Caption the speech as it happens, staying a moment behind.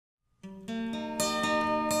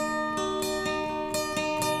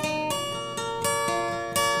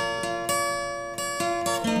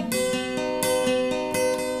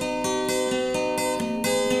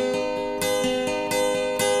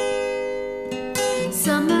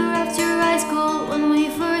Summer after high school when we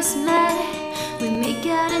first met, we make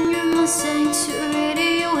out in your Mustang to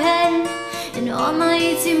Radiohead. And on my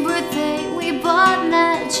 18th birthday we bought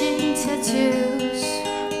matching tattoos.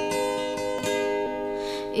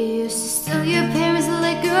 You used to steal your parents'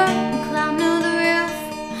 liquor and climb to the roof,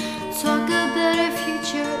 talk about our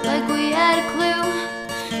future like we had a clue.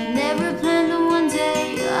 Never planned that one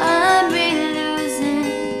day I'd be losing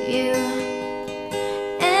you.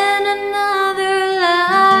 In another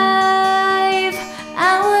life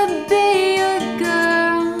I would be your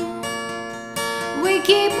girl. We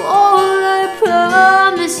keep all our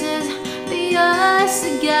promises, be us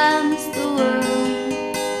against the world.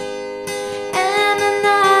 In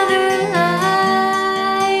another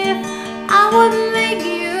life I would make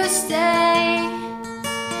you stay.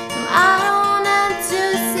 I don't have to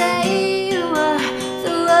say you were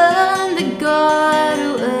the one that got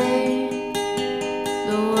away,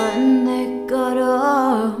 the one that got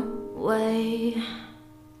away.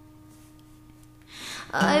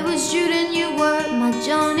 I was Jude and you were my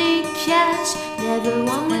Johnny Cash, never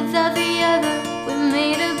one without the other, we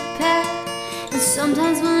made a pact. And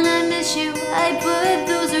sometimes when I miss you, I put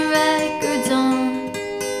those records on.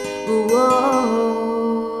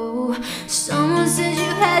 Whoa, someone said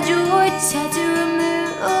you had your tattoo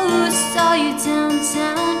removed. Oh, saw you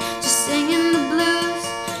downtown, just singing the blues.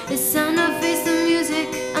 It's time to face the music,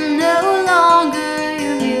 I'm no longer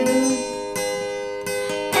your muse.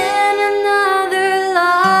 In another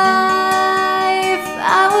life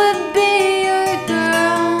I would be your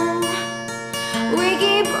girl. We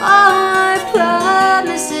keep all our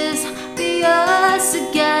promises, be us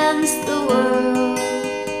against the world.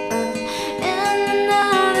 In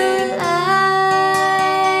another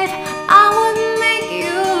life I would make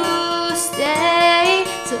you stay,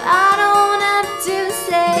 so I don't have to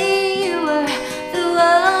say you were the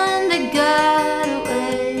one that got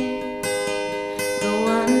away, the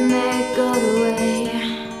one that got away,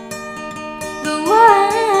 the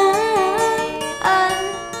one,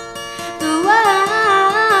 the one,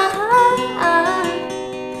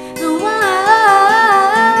 the one,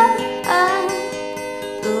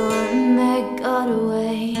 the one that got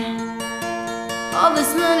away. All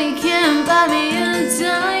this money can't buy me a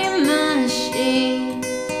time machine.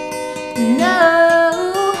 No,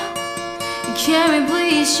 can't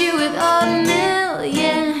replace you with a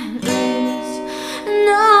million rings.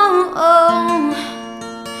 No,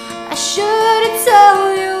 I should have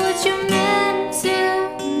told you what you meant to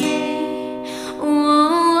me.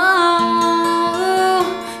 Whoa,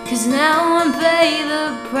 'cause now I pay the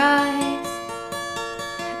price.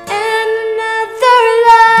 In another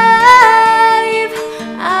life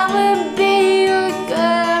I would be your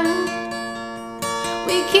girl.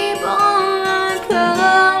 We keep all our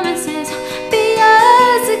promises, be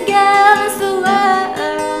us against the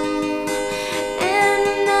world. In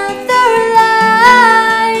another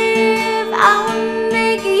life I will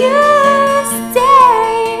make you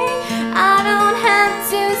stay. I don't have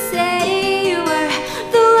to say you were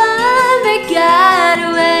the one that got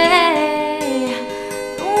away,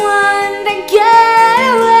 the one that got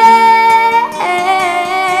away,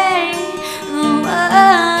 the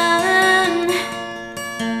one,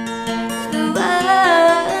 the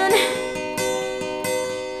one,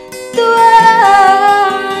 the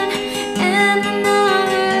one. In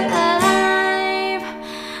another life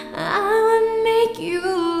I would make you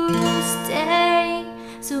stay,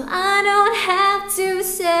 so I don't have to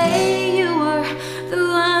say you were the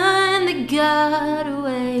one that got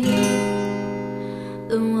away,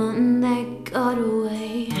 the one that got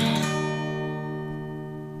away.